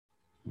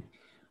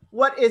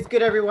What is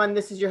good, everyone?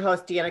 This is your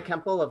host, Deanna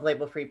Kemple of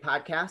Label Free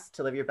Podcast.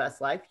 To live your best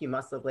life, you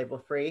must live label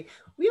free.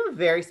 We have a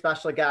very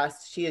special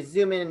guest. She is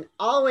zooming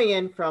all the way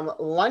in from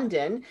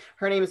London.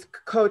 Her name is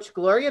Coach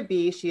Gloria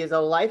B. She is a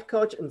life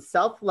coach and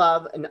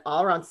self-love and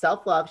all-around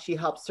self-love. She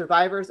helps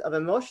survivors of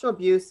emotional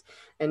abuse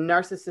and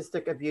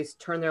narcissistic abuse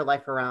turn their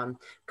life around.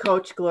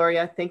 Coach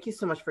Gloria, thank you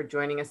so much for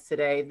joining us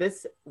today.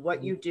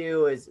 What you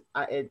do is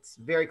it's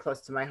very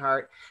close to my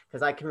heart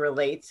because I can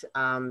relate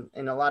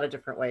in a lot of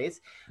different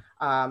ways.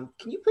 Can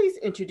you please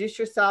introduce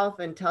yourself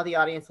and tell the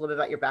audience a little bit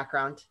about your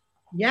background?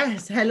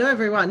 Yes. Hello,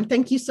 everyone.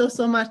 Thank you so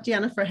much,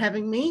 Diana, for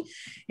having me.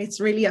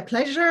 It's really a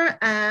pleasure.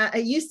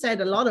 You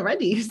said a lot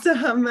already. So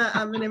I'm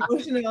an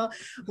emotional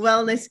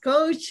wellness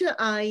coach.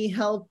 I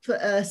help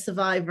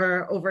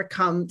survivors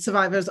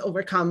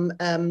overcome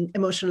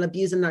emotional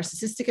abuse and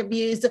narcissistic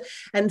abuse.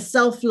 And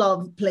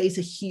self-love plays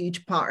a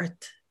huge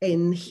part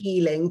in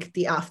healing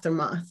the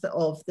aftermath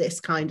of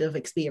this kind of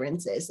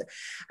experiences.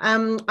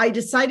 I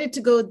decided to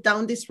go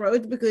down this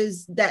road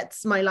because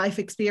that's my life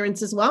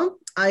experience as well.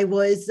 I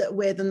was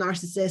with a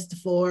narcissist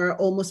for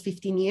almost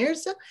 15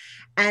 years,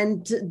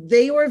 and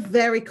they were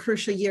very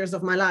crucial years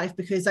of my life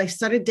because I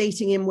started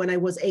dating him when I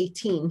was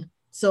 18.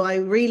 So I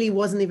really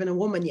wasn't even a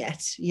woman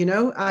yet.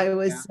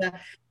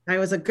 I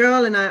was a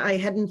girl, and I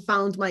hadn't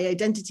found my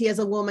identity as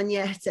a woman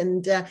yet.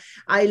 And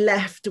I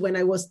left when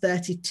I was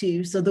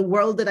 32. So the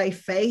world that I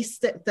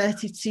faced at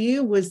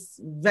 32 was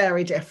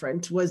very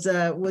different, was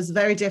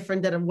very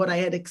different than what I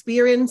had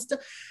experienced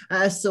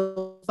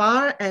so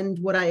far and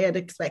what I had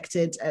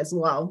expected as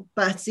well.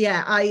 But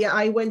yeah,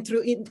 I went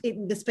through,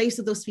 in the space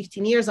of those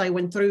 15 years, I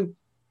went through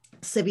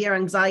severe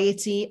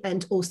anxiety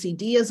and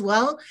OCD as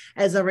well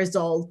as a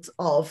result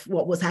of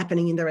what was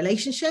happening in the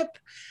relationship.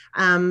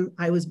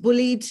 I was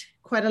bullied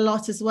quite a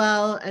lot as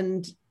well.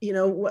 And,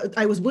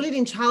 I was bullied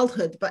in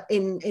childhood, but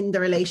in the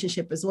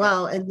relationship as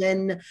well. And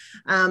then,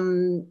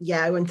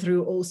 I went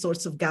through all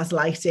sorts of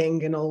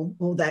gaslighting and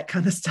all that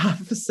kind of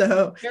stuff.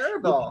 So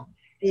terrible.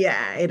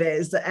 Yeah, it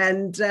is.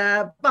 And,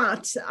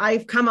 but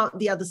I've come out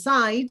the other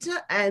side,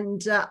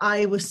 and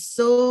I was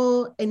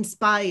so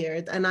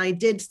inspired, and I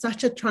had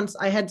such a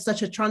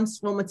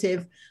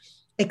transformative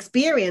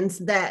experience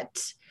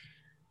that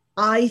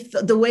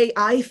the way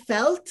I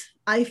felt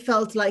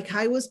like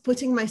I was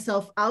putting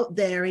myself out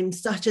there in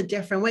such a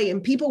different way,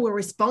 and people were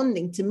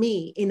responding to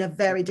me in a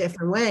very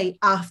different way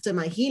after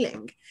my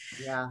healing.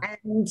 Yeah.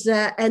 And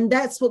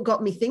that's what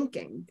got me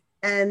thinking.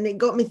 And it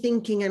got me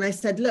thinking, and I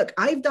said, look,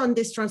 I've done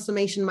this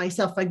transformation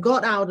myself. I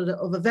got out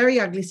of a very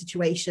ugly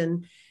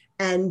situation,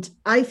 and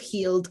I've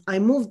healed. I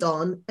moved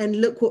on, and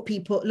look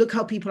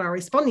how people are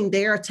responding.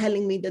 They are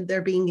telling me that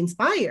they're being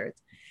inspired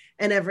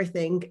and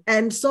everything.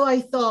 And so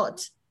I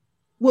thought,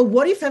 well,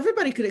 what if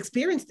everybody could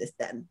experience this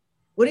then?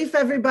 What if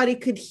everybody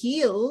could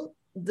heal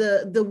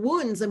the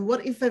wounds? And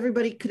what if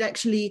everybody could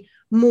actually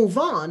move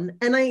on?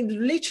 And I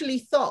literally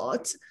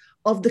thought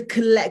of the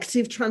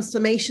collective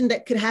transformation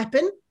that could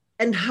happen,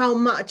 and how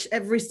much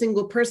every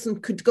single person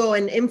could go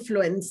and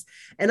influence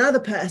another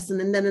person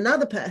and then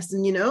another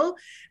person,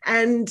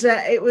 and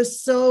it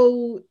was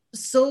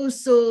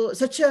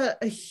such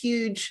a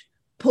huge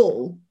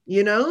pull,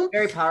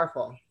 Very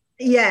powerful.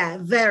 Yeah,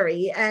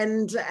 very.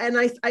 And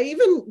I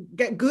even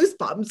get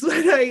goosebumps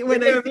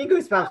when I me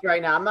goosebumps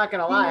right now. I'm not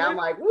gonna lie. I'm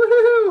like,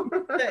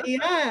 woohoo.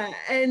 Yeah.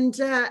 And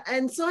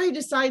so I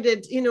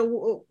decided,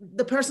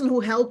 the person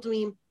who helped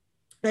me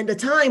at the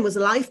time was a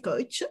life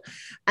coach,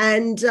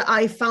 and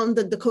I found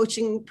that the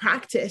coaching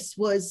practice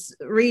was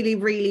really,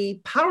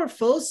 really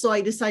powerful. So I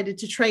decided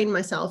to train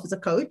myself as a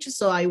coach.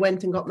 So I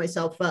went and got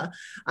myself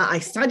I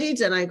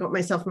studied, and I got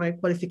myself my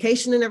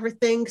qualification and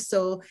everything.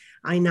 So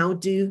I now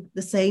do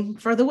the same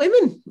for the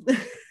women.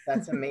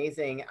 That's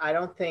amazing. I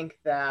don't think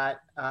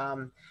that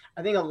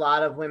I think a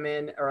lot of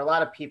women, or a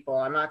lot of people,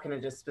 I'm not going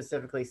to just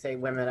specifically say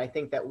women, I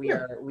think that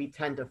we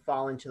tend to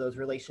fall into those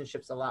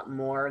relationships a lot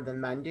more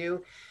than men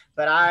do.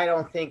 But I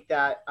don't think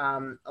that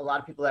a lot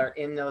of people that are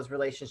in those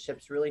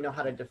relationships really know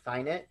how to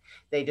define it.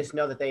 They just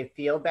know that they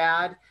feel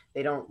bad.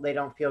 They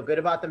don't feel good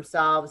about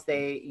themselves.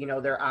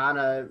 They're on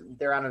a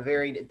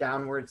very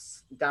downward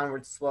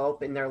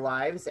slope in their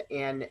lives.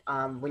 And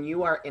when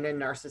you are in a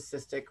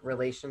narcissistic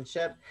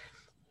relationship,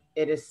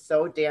 it is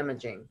so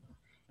damaging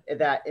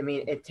that,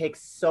 it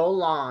takes so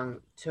long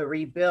to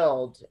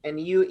rebuild. And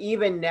you,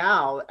 even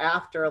now,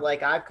 after,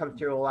 like, I've come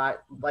through a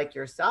lot like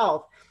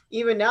yourself,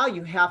 even now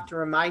you have to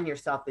remind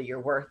yourself that you're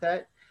worth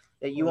it,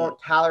 that you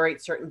won't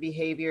tolerate certain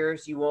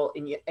behaviors, you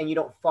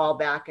don't fall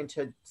back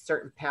into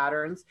certain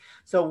patterns.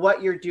 So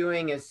what you're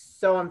doing is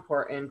so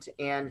important.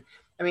 And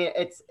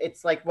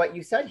it's like what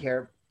you said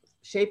here,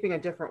 shaping a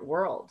different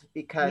world,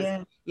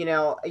 because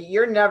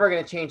you're never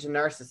going to change a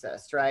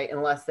narcissist, right,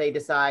 unless they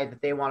decide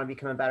that they want to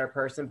become a better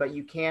person. But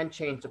you can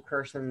change the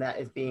person that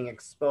is being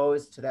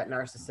exposed to that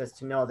narcissist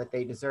to know that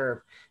they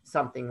deserve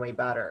something way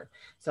better.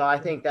 So I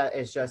think that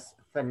is just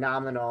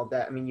phenomenal,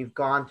 that you've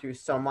gone through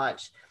so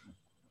much,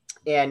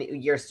 and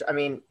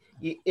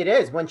It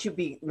is once you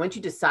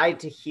decide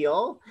to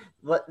heal,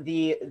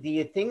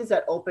 the things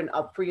that open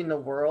up for you in the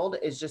world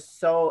is just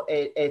so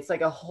it's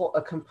like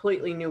a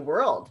completely new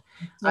world.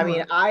 So I mean,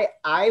 much.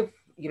 I've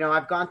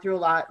I've gone through a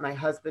lot. My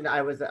husband,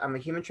 I'm a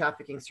human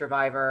trafficking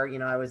survivor.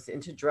 I was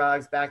into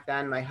drugs back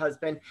then. My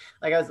husband,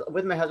 like, I was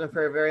with my husband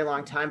for a very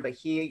long time, but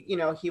he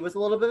was a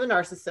little bit of a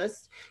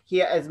narcissist.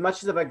 He, as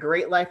much as of a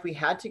great life we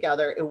had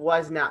together, it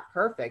was not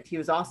perfect. He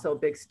was also a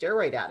big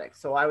steroid addict.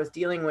 So I was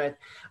dealing with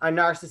a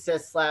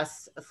narcissist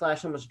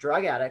slash almost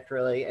drug addict,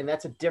 really, and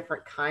that's a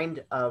different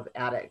kind of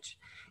addict.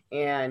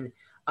 And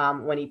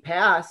when he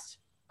passed,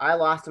 I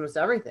lost almost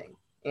everything.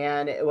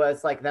 And it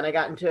was like, then I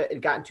got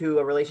into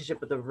a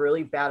relationship with a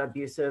really bad,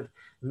 abusive,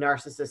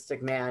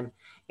 narcissistic man.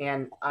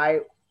 And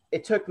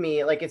it took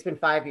me, like, it's been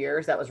 5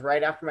 years. That was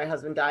right after my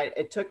husband died.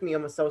 It took me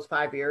almost those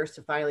 5 years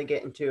to finally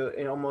get into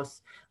an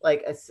almost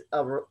like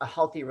a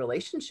healthy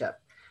relationship,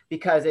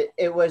 because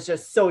it was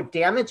just so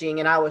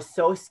damaging. And I was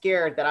so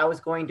scared that I was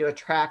going to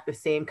attract the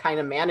same kind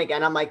of man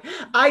again. I'm like,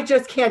 I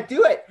just can't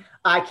do it.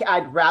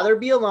 I'd rather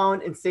be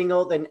alone and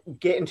single than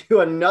get into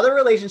another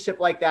relationship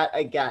like that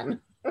again.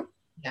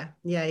 Yeah.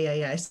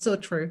 It's so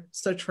true.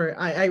 So true.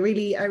 I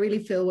really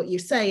feel what you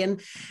say.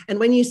 And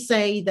when you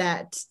say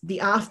that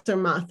the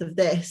aftermath of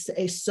this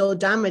is so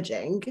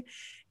damaging,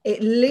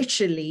 it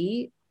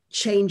literally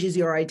changes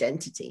your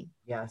identity.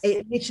 Yes.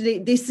 It literally,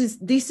 this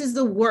is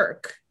the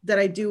work that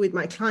I do with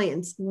my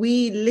clients.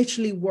 We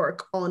literally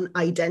work on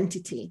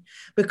identity,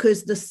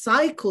 because the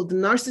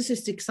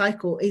narcissistic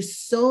cycle is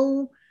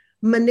so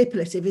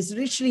manipulative. Is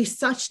literally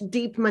such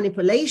deep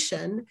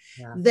manipulation,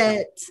 Yeah.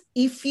 that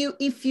if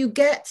you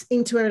get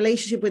into a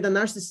relationship with a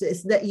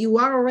narcissist, that you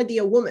are already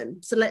a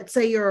woman. So let's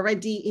say you're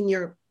already in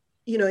your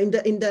in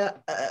the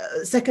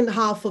second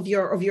half of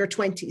your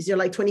 20s, you're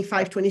like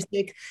 25,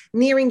 26,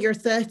 nearing your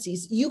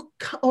 30s, you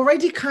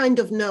already kind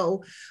of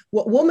know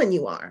what woman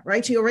you are,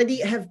 right? You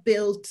already have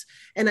built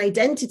an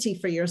identity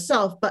for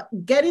yourself. But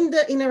getting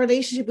in a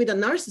relationship with a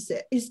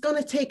narcissist is going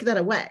to take that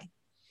away.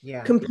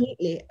 Yeah.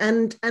 Completely.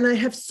 And I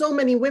have so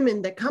many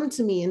women that come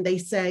to me and they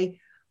say,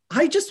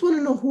 I just want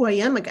to know who I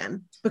am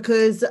again,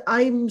 because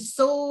I'm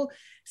so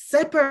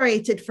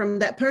separated from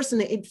that person.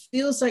 It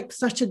feels like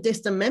such a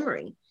distant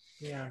memory.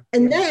 Yeah.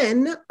 And Yeah.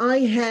 then I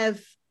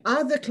have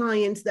other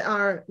clients that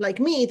are like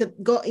me,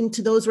 that got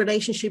into those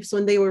relationships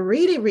when they were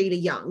really, really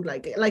young.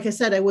 Like I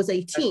said, I was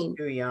 18. That's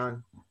too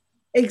young.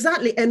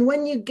 Exactly. And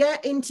when you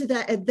get into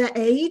that at that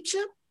age,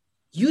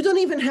 you don't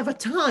even have a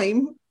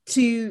time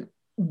to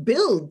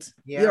build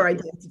your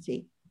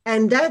identity.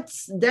 And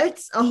that's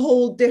a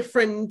whole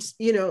different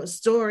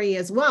story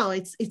as well.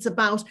 It's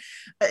about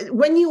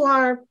when you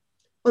are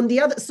on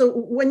the other. So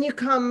when you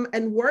come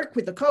and work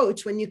with a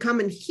coach, when you come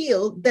and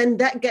heal, then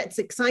that gets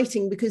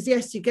exciting, because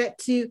yes, you get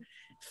to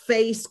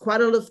face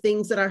quite a lot of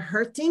things that are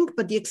hurting,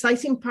 but the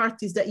exciting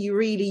part is that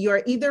you're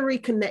either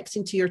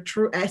reconnecting to your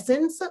true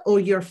essence, or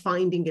you're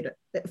finding it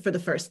for the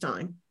first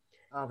time.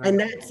 And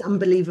that's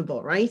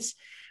unbelievable, right?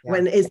 Yeah.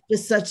 When it's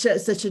just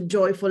such a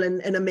joyful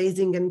and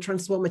amazing and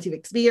transformative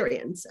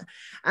experience.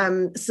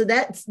 So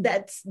that's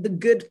the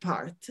good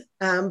part.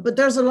 But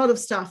there's a lot of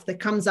stuff that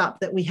comes up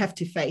that we have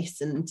to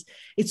face, and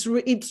it's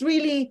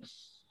really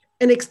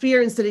an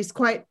experience that is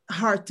quite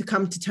hard to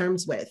come to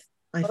terms with.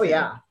 I feel.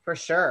 Yeah, for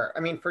sure. I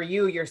mean, for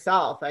you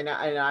yourself,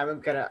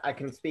 I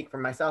can speak for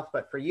myself,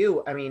 but for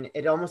you, I mean,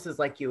 it almost is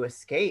like you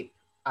escape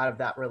out of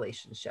that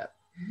relationship.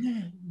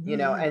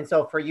 And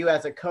so for you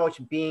as a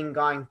coach,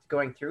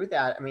 going through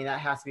that, I mean, that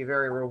has to be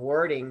very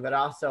rewarding, but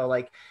also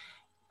like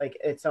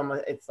it's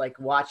like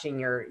watching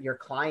your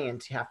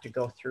client have to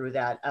go through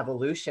that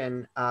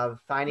evolution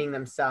of finding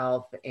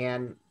themselves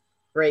and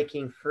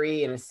breaking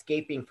free and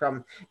escaping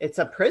from, it's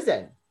a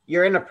prison.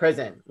 You're in a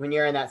prison when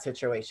you're in that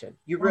situation.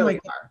 You really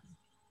are.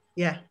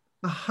 Yeah.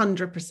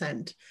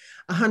 100%.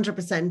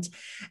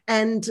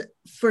 And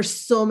for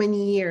so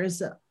many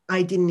years,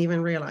 I didn't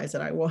even realize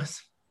that I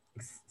was.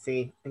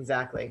 See,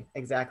 exactly.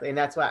 And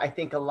that's why I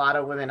think a lot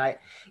of women, I've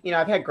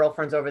had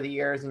girlfriends over the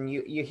years, and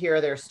you hear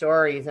their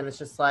stories, and it's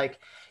just like,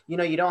 you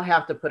don't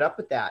have to put up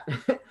with that.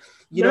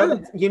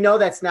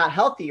 That's not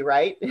healthy,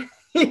 right?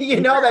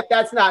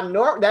 That's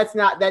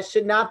not that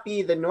should not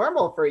be the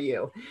normal for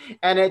you.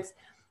 And it's,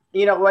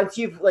 once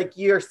you've, like,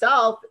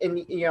 yourself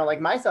and, like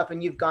myself,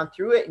 and you've gone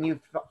through it and you've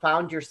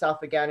found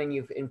yourself again and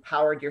you've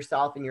empowered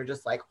yourself, and you're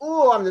just like,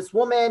 oh, I'm this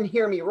woman,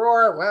 hear me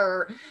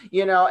roar,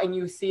 and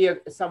you see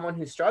someone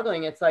who's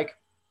struggling, it's like,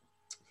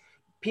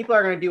 people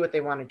are going to do what they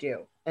want to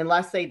do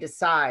unless they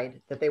decide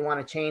that they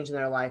want to change in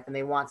their life and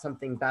they want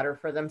something better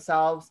for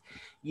themselves.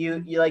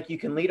 You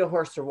can lead a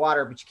horse to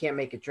water, but you can't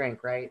make it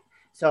drink, right?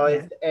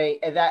 So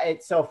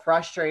it's so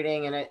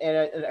frustrating, and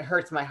it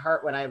hurts my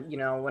heart when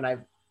I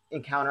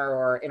encounter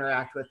or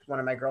interact with one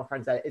of my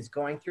girlfriends that is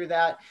going through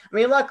that. I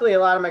mean, luckily a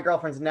lot of my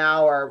girlfriends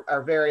now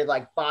are very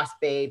like boss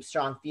babes,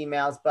 strong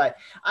females, but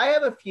I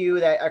have a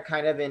few that are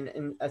kind of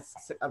in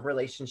a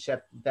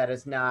relationship that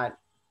is not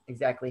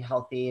exactly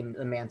healthy, and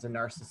the man's a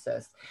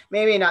narcissist.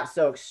 Maybe not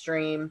so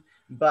extreme,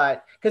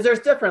 but because there's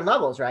different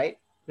levels, right?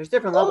 There's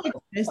different Oh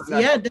levels.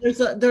 yeah,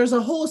 there's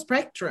a whole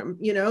spectrum,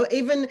 you know.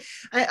 Even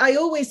I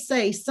always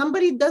say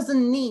somebody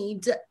doesn't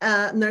need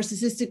a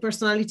narcissistic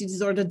personality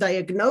disorder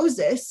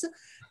diagnosis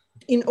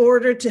in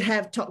order to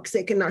have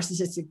toxic and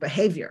narcissistic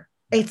behavior.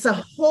 It's a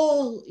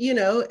whole, you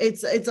know,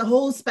 it's a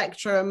whole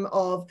spectrum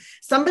of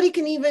somebody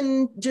can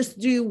even just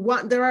do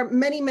what there are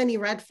many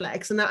red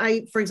flags. And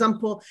I, for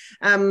example,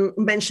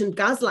 mentioned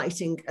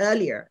gaslighting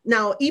earlier.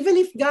 Now, even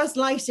if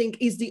gaslighting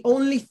is the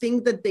only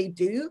thing that they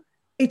do,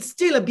 it's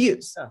still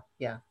abuse. Oh,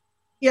 yeah.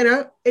 You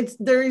know,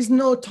 there is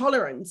no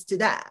tolerance to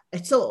that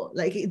at all.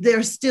 Like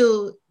they're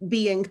still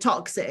being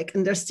toxic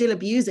and they're still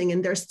abusing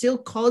and they're still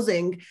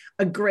causing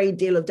a great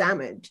deal of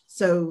damage.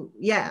 So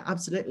yeah,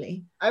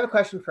 absolutely. I have a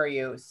question for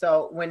you.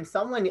 So when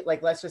someone,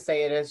 like, let's just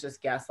say it is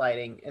just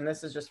gaslighting, and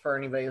this is just for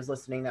anybody who's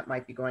listening that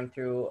might be going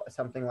through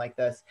something like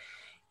this.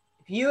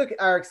 If you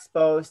are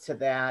exposed to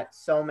that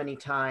so many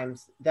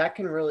times, that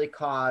can really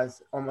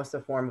cause almost a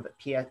form of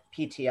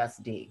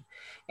PTSD.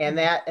 And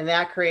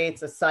that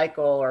creates a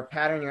cycle or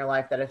pattern in your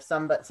life that if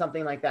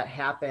something like that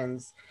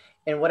happens,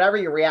 and whatever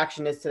your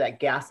reaction is to that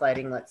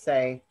gaslighting, let's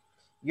say,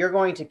 you're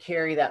going to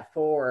carry that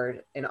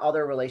forward in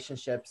other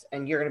relationships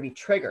and you're going to be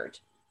triggered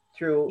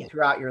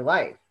throughout your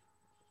life.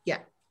 Yeah.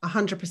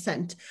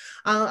 100%.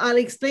 I'll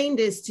explain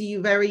this to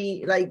you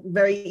very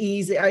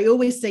easy. I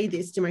always say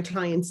this to my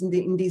clients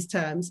in these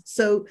terms.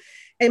 So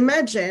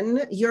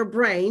imagine your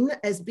brain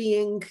as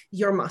being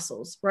your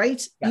muscles,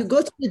 right? Yes. You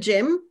go to the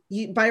gym,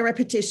 by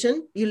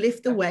repetition, you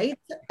lift the weight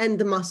and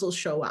the muscles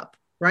show up,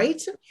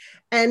 right?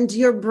 And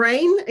your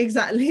brain,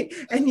 exactly,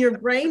 and your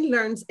brain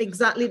learns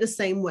exactly the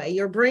same way.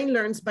 Your brain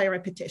learns by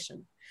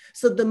repetition.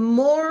 So the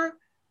more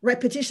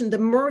repetition, the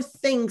more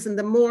things and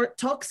the more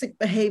toxic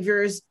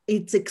behaviors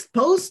it's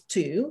exposed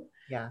to,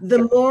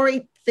 the more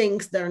it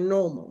thinks they're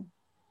normal.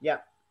 Yeah.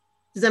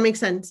 Does that make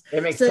sense?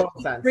 It makes total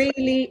sense.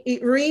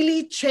 It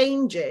really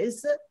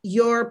changes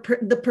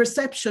the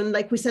perception,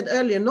 like we said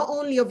earlier, not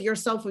only of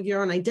yourself, of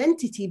your own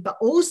identity, but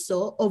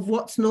also of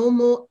what's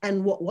normal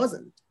and what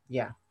wasn't.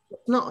 Yeah.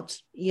 Not,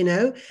 you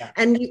know. Yeah.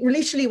 And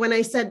literally when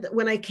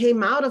I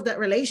came out of that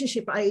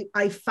relationship,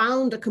 I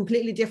found a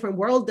completely different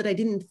world that I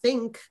didn't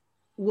think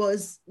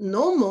was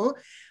normal.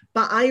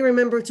 But I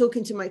remember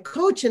talking to my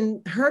coach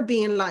and her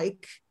being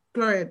like,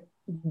 Gloria,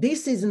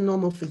 this isn't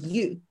normal for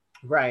you.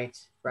 Right.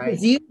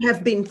 Because you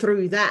have been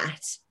through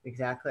that.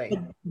 Exactly.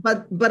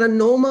 But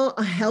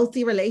a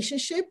healthy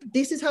relationship,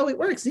 this is how it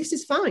works. This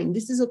is fine.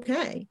 This is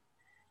okay.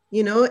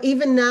 You know,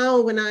 even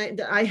now when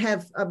I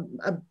have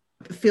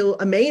feel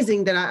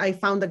amazing that I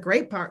found a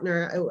great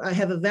partner. I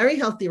have a very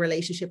healthy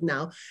relationship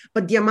now,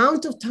 but the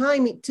amount of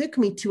time it took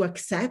me to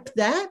accept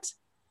that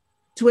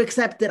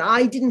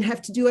I didn't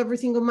have to do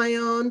everything on my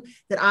own,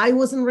 that I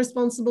wasn't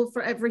responsible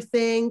for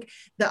everything,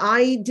 that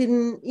I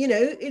didn't, you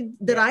know,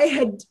 that I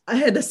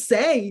had a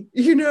say,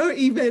 you know,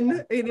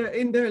 even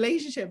in the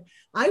relationship.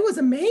 I was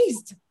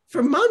amazed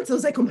for months. I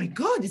was like, oh my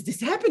God, is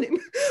this happening?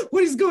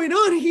 What is going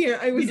on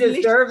here? You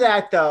deserve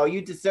that though.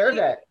 You deserve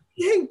it.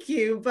 Thank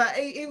you. But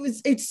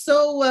it's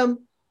so,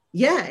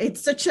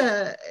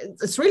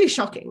 it's really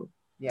shocking.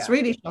 Yeah. It's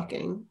really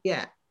shocking.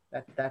 Yeah.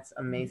 That's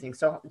amazing.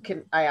 So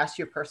can I ask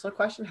you a personal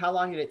question? How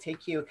long did it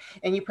take you,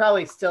 and you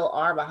probably still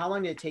are, but how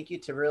long did it take you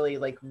to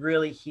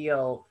really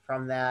heal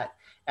from that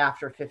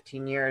after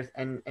 15 years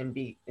and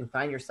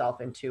find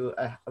yourself into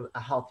a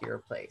healthier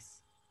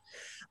place?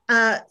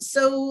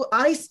 So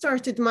I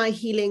started my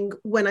healing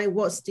when I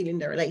was still in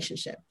the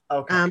relationship.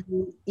 Okay.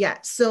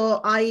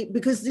 So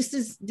because this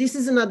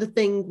is another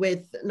thing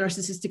with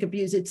narcissistic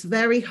abuse. It's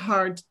very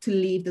hard to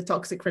leave the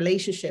toxic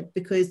relationship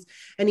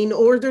and in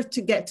order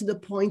to get to the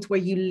point where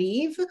you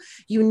leave,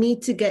 you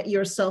need to get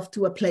yourself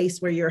to a place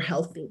where you're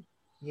healthy.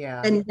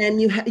 Yeah. And then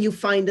you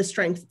find the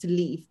strength to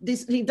leave.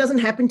 It doesn't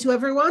happen to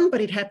everyone,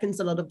 but it happens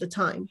a lot of the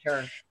time.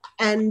 Sure.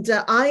 And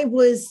I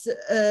was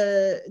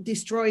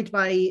destroyed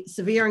by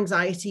severe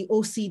anxiety,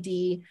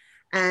 OCD.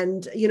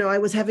 And, you know, I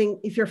was having,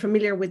 if you're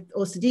familiar with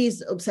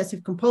OCDs,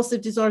 obsessive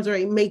compulsive disorder,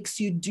 it makes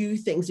you do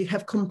things. You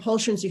have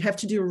compulsions. You have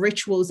to do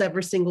rituals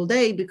every single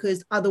day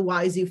because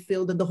otherwise you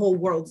feel that the whole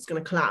world is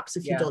going to collapse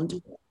if you don't do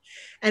it.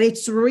 And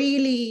it's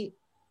really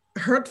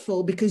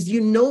hurtful because you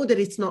know that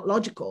it's not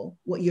logical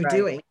what you're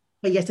doing,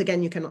 but yet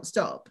again, you cannot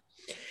stop.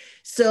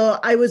 So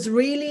I was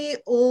really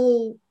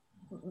all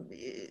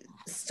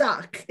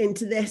stuck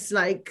into this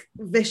like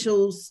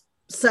vicious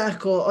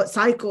cycle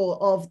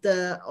of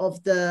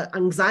the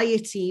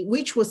anxiety,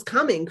 which was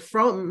coming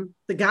from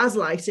the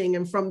gaslighting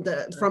and from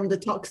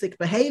the toxic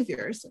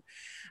behaviors.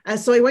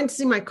 So I went to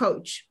see my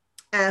coach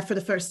for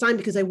the first time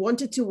because I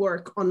wanted to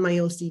work on my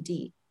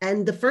OCD.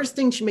 And the first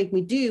thing she made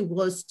me do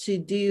was to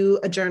do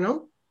a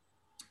journal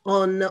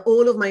on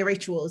all of my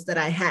rituals that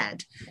I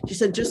had. She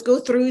said, just go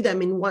through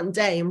them in one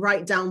day and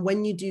write down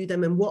when you do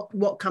them and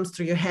what comes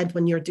through your head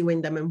when you're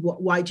doing them and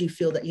why do you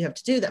feel that you have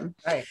to do them.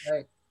 Right.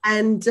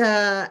 And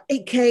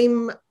it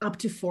came up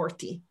to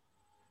 40.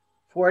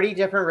 40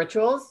 different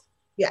rituals?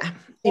 Yeah.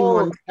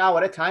 Oh, wow,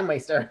 what a time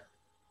waster.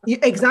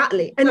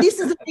 Exactly. And this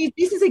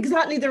is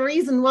exactly the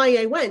reason why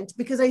I went,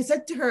 because I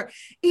said to her,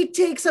 it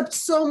takes up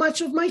so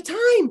much of my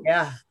time.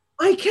 Yeah.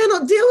 I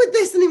cannot deal with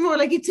this anymore.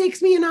 Like, it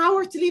takes me an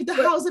hour to leave the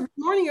house every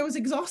morning. I was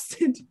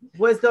exhausted.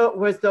 Was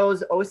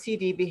those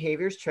OCD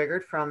behaviors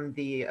triggered from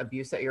the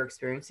abuse that you're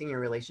experiencing in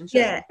your relationship?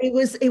 Yeah, it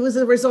was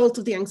a result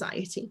of the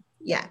anxiety.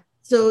 Yeah.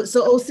 So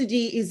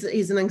OCD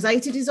is an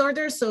anxiety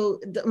disorder. So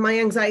my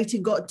anxiety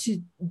got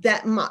to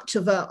that much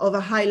of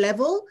a high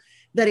level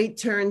that it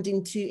turned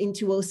into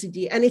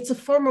OCD, and it's a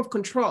form of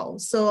control.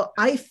 So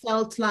I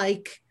felt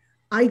like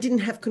I didn't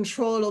have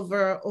control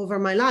over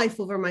my life,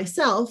 over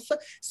myself.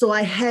 So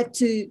I had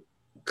to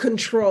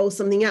control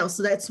something else.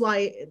 So that's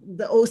why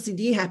the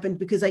OCD happened,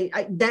 because I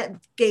that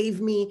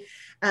gave me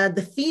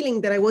the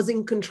feeling that I was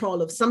in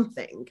control of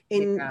something.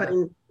 But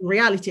in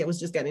reality, I was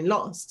just getting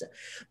lost.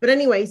 But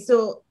anyway,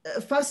 so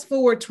fast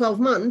forward 12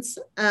 months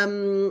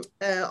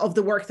of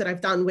the work that I've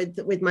done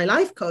with my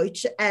life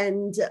coach,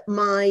 and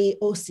my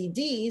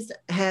OCDs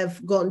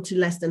have gone to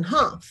less than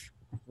half.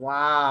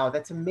 Wow,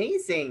 that's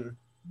amazing.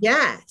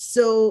 Yeah.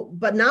 So,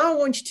 but now I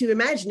want you to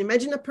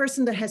imagine a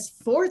person that has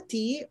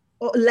 40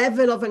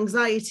 level of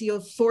anxiety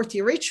of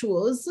 40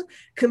 rituals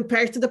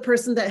compared to the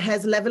person that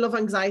has level of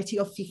anxiety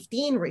of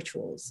 15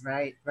 rituals.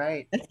 Right.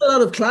 That's a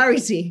lot of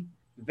clarity.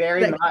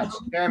 Very much.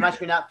 You're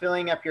not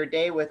filling up your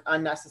day with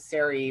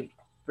unnecessary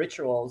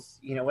rituals,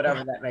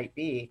 whatever that might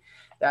be.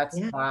 That's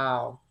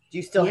wow. Do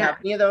you still have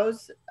any of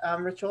those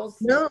rituals?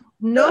 No.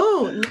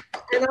 And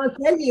I'll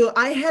tell you,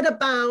 I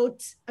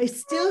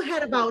still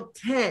had about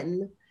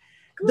 10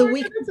 the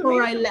week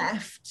before I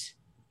left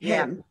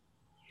him.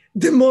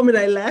 The moment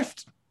I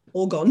left,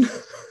 all gone.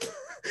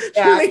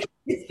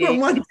 From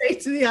one day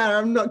to the other.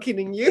 I'm not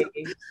kidding you.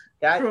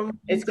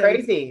 It's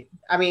crazy.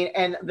 I mean,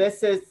 and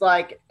this is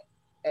like,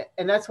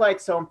 and that's why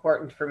it's so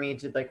important for me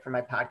to, like, for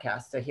my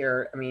podcast to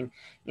hear, to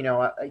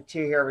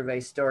hear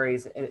everybody's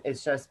stories.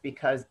 It's just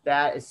because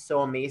that is so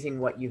amazing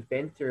what you've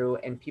been through,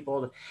 and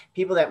people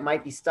that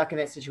might be stuck in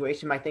that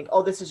situation might think,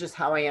 oh, this is just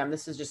how I am.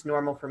 This is just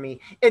normal for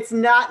me. It's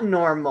not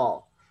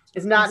normal.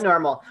 It's not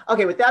normal.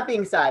 Okay. With that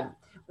being said,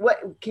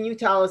 what can you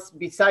tell us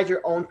besides your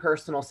own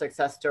personal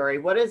success story?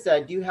 What is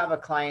do you have a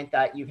client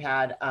that you've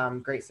had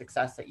great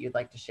success that you'd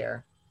like to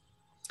share?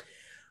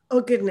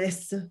 Oh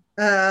goodness.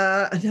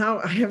 Now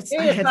I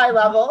had high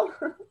level.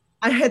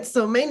 I had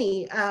so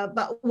many,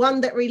 but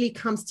one that really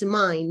comes to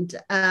mind.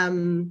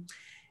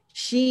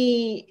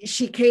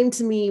 She came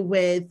to me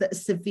with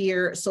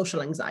severe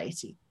social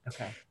anxiety.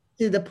 Okay.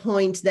 To the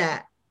point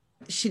that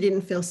she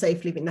didn't feel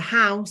safe leaving the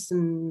house,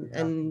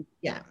 and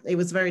it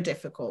was very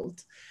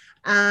difficult.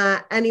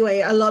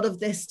 Anyway, a lot of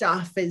this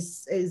stuff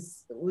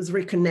was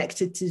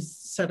reconnected to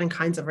certain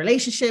kinds of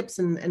relationships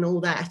and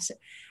all that.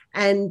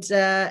 And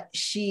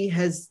she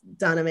has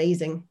done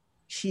amazing.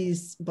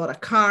 She's bought a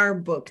car,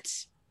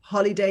 booked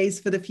holidays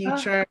for the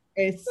future.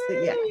 It's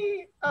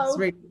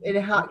really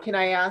can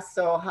I ask,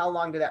 so how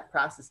long did that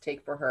process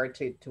take for her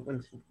to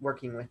when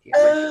working with you?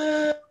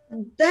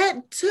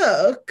 That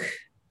took,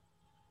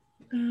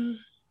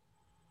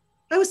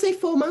 I would say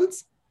 4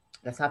 months.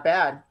 That's not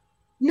bad.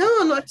 No,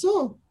 not at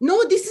all.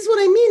 No, this is what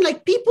I mean.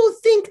 Like, people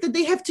think that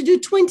they have to do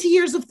 20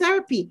 years of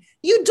therapy.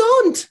 You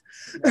don't.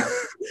 Yeah.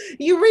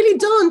 You really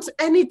don't.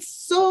 And it's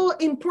so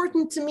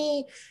important to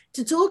me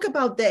to talk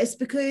about this,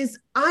 because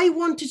I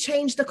want to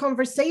change the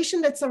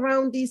conversation that's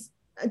around the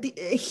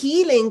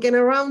healing and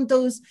around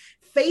those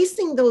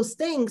facing those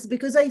things,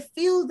 because I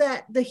feel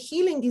that the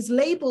healing is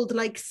labeled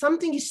like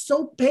something is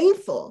so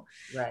painful,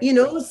 right.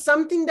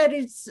 Something that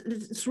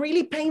it's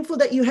really painful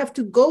that you have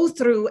to go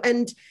through,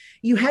 and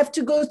you have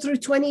to go through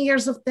 20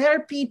 years of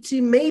therapy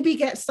to maybe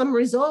get some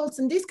results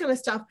and this kind of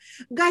stuff.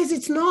 Guys,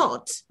 it's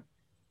not.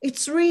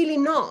 It's really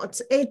not.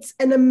 It's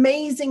an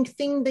amazing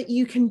thing that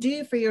you can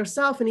do for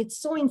yourself, and it's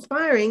so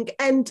inspiring.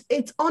 And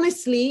it's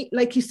honestly,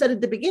 like you said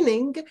at the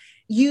beginning,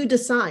 you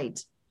decide.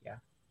 Yeah.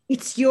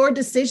 It's your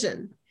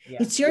decision. Yeah.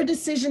 It's your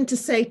decision to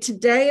say,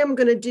 today I'm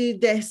going to do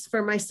this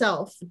for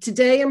myself.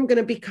 Today I'm going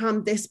to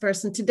become this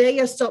person. Today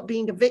I stop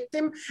being a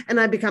victim and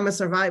I become a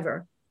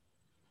survivor.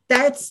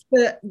 That's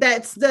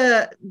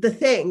the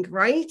thing,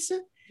 right?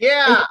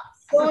 Yeah.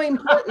 It's so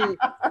important.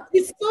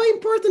 It's so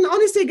important.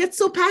 Honestly, I get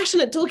so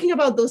passionate talking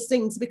about those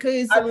things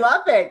because I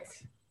love it.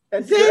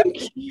 That's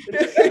good.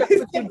 That's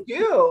what you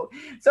do.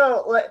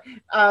 So,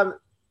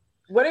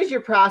 what is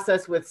your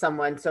process with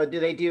someone? So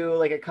do they do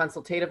like a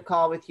consultative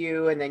call with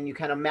you, and then you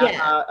kind of map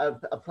out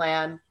a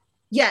plan?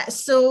 Yeah.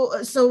 So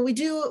we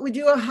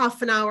do a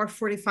half an hour,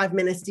 45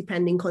 minutes,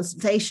 depending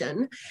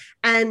consultation.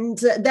 And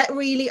that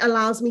really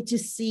allows me to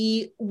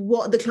see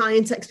what the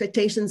client's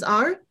expectations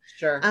are,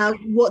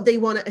 what they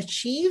want to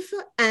achieve,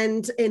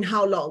 and in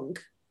how long.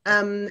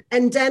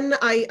 And then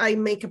I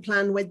make a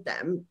plan with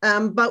them.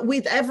 But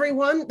with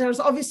everyone, there's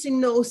obviously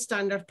no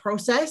standard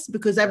process,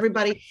 because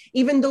everybody,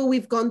 even though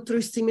we've gone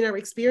through similar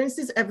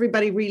experiences,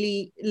 everybody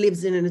really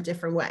lives in a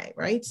different way,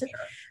 right?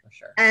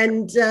 Sure.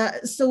 And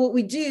so what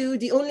we do,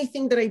 the only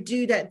thing that I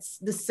do that's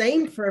the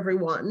same for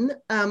everyone,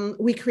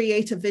 we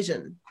create a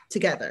vision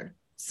together.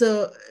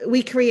 So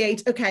we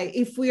create, okay,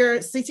 if we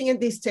are sitting at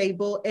this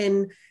table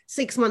in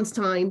 6 months'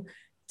 time,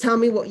 tell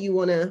me where you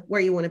want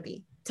to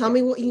be. Tell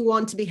me what you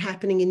want to be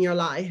happening in your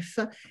life,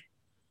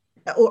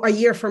 or a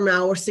year from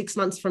now, or 6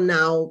 months from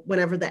now,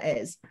 whenever that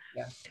is.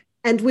 Yeah.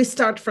 And we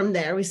start from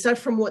there. We start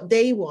from what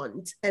they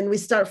want, and we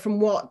start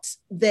from what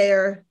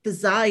their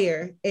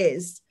desire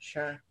is.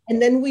 Sure. And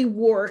then we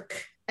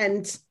work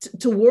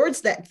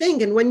towards that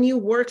thing. And when you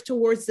work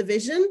towards the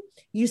vision,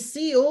 you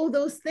see all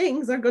those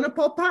things are going to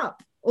pop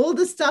up. All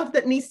the stuff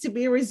that needs to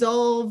be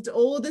resolved,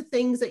 all the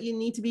things that you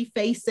need to be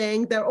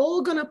facing, they're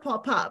all going to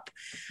pop up.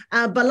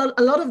 But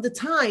a lot of the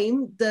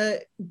time,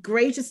 the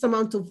greatest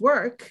amount of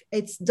work,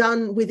 it's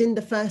done within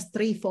the first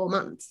 3-4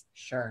 months.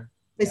 Sure.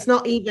 It's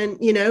not even,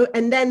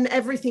 and then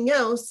everything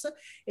else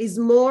is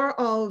more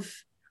of,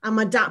 I'm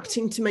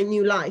adapting to my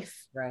new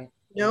life. Right.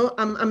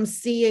 I'm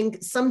seeing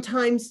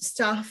sometimes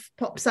stuff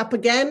pops up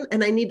again,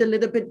 and I need a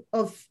little bit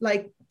of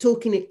like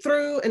talking it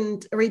through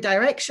and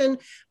redirection,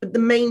 but the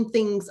main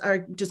things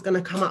are just going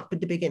to come up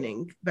at the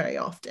beginning very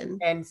often.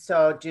 And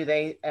so do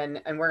they,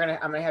 and I'm going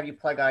to have you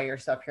plug all your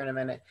stuff here in a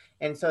minute.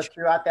 And so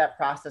throughout that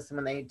process, and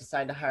when they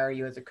decide to hire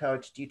you as a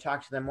coach, do you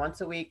talk to them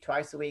once a week,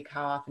 twice a week?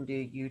 How often do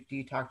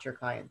you talk to your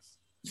clients?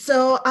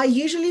 So I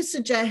usually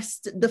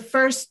suggest the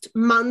first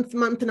month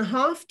and a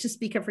half to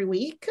speak every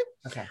week.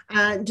 Okay.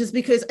 Just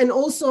because, and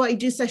also I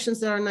do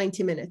sessions that are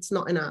 90 minutes,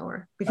 not an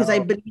hour, because I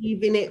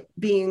believe in it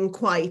being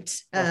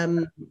quite,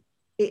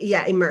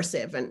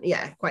 immersive and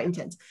quite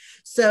intense.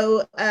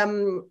 So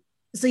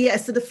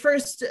the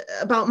first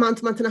about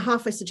month and a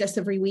half, I suggest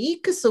every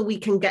week, so we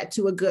can get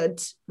to a good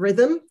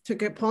rhythm, to a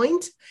good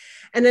point.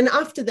 And then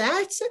after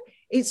that,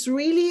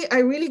 I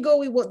really go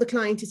with what the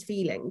client is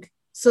feeling.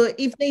 So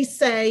if they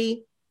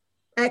say,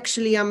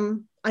 actually,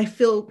 I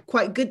feel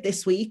quite good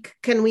this week,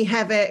 can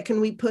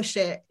we push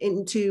it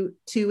into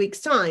 2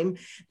 weeks' time?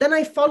 Then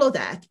I follow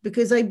that,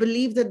 because I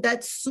believe that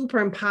that's super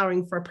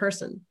empowering for a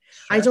person.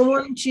 Sure. I don't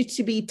want you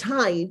to be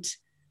tied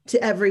to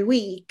every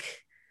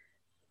week,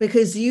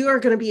 because you are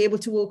going to be able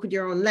to walk with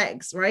your own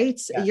legs,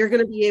 right? Yeah. You're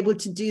going to be able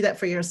to do that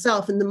for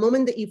yourself. And the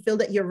moment that you feel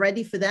that you're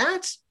ready for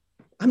that,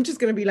 I'm just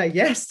going to be like,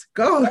 yes,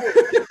 go.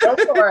 Go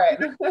for it.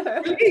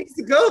 Please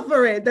go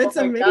for it. That's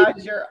amazing.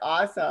 Gosh, you're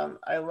awesome.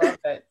 I love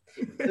it.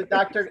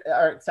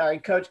 So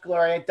Coach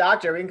Gloria,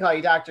 doctor, we can call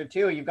you doctor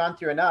too. You've gone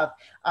through enough.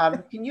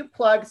 Can you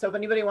plug, so if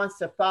anybody wants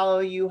to follow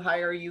you,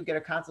 hire you, get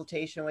a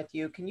consultation with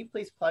you, can you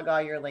please plug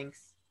all your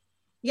links?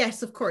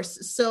 Yes, of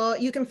course. So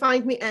you can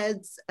find me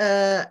at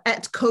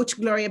Coach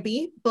Gloria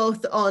B,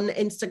 both on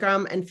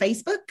Instagram and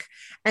Facebook.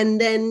 And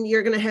then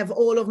you're going to have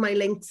all of my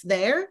links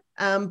there.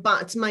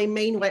 But my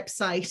main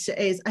website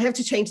is, I have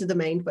to change the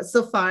domain, but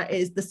so far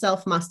is the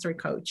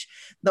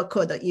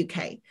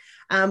selfmasterycoach.co.uk.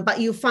 But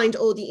you'll find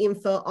all the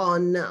info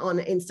on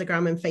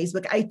Instagram and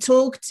Facebook. I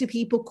talk to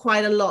people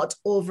quite a lot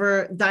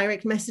over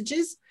direct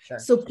messages. Sure.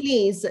 So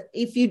please,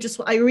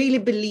 I really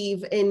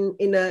believe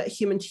in a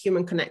human to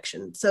human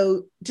connection.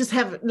 So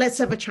let's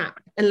have a chat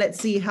and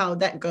let's see how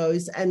that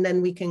goes. And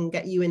then we can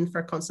get you in for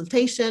a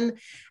consultation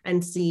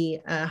and see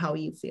how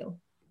you feel.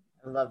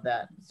 I love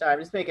that. Sorry, I'm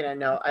just making a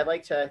note. I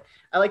like to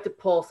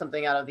pull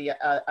something out of the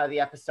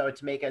episode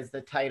to make as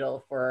the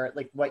title for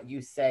like what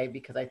you say,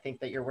 because I think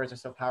that your words are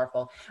so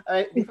powerful.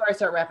 Before I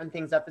start wrapping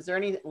things up, is there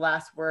any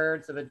last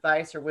words of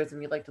advice or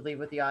wisdom you'd like to leave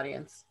with the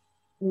audience?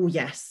 Oh,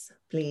 yes,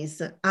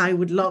 please. I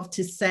would love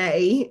to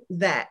say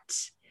that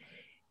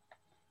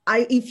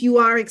if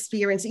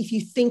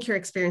you think you're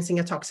experiencing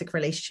a toxic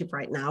relationship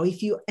right now,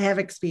 if you have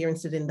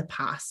experienced it in the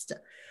past,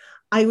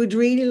 I would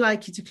really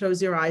like you to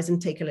close your eyes and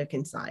take a look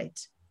inside,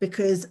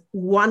 because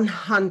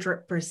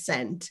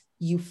 100%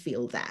 you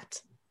feel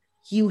that.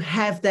 You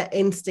have that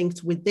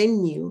instinct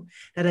within you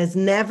that has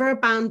never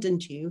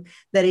abandoned you,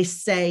 that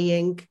is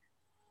saying,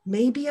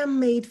 maybe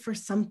I'm made for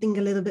something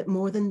a little bit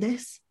more than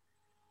this.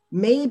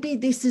 Maybe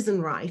this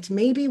isn't right.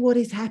 Maybe what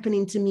is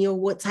happening to me or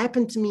what's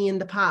happened to me in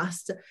the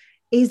past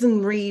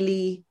isn't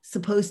really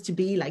supposed to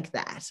be like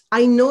that.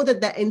 I know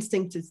that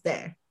instinct is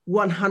there,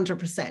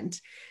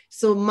 100%.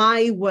 So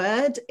my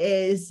word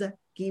is,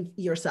 give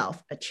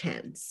yourself a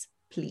chance,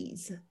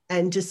 please,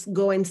 and just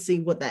go and see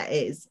what that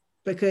is.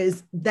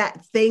 Because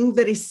that thing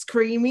that is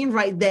screaming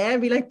right there,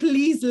 be like,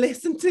 please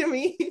listen to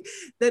me.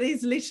 That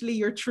is literally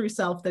your true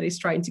self that is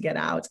trying to get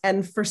out.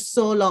 And for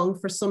so long,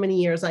 for so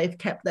many years, I've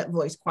kept that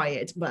voice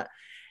quiet, but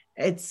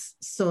it's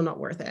so not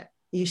worth it.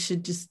 You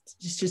should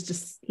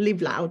just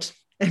live loud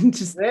and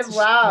just live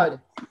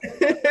loud.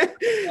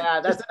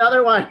 Yeah, that's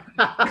another one.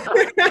 You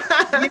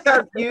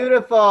are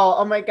beautiful.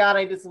 Oh my God,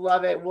 I just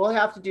love it. We'll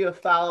have to do a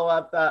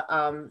follow-up,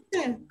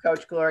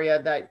 Coach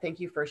Gloria. Thank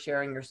you for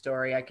sharing your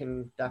story. I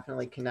can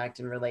definitely connect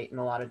and relate in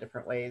a lot of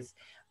different ways.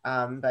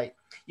 But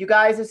you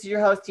guys, this is your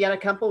host, Deanna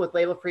Kempel with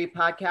Label Free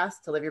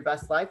Podcast. To live your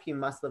best life, you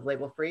must live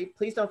label free.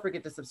 Please don't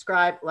forget to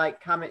subscribe,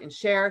 like, comment, and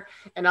share.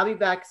 And I'll be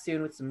back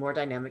soon with some more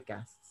dynamic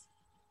guests.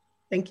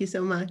 Thank you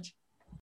so much.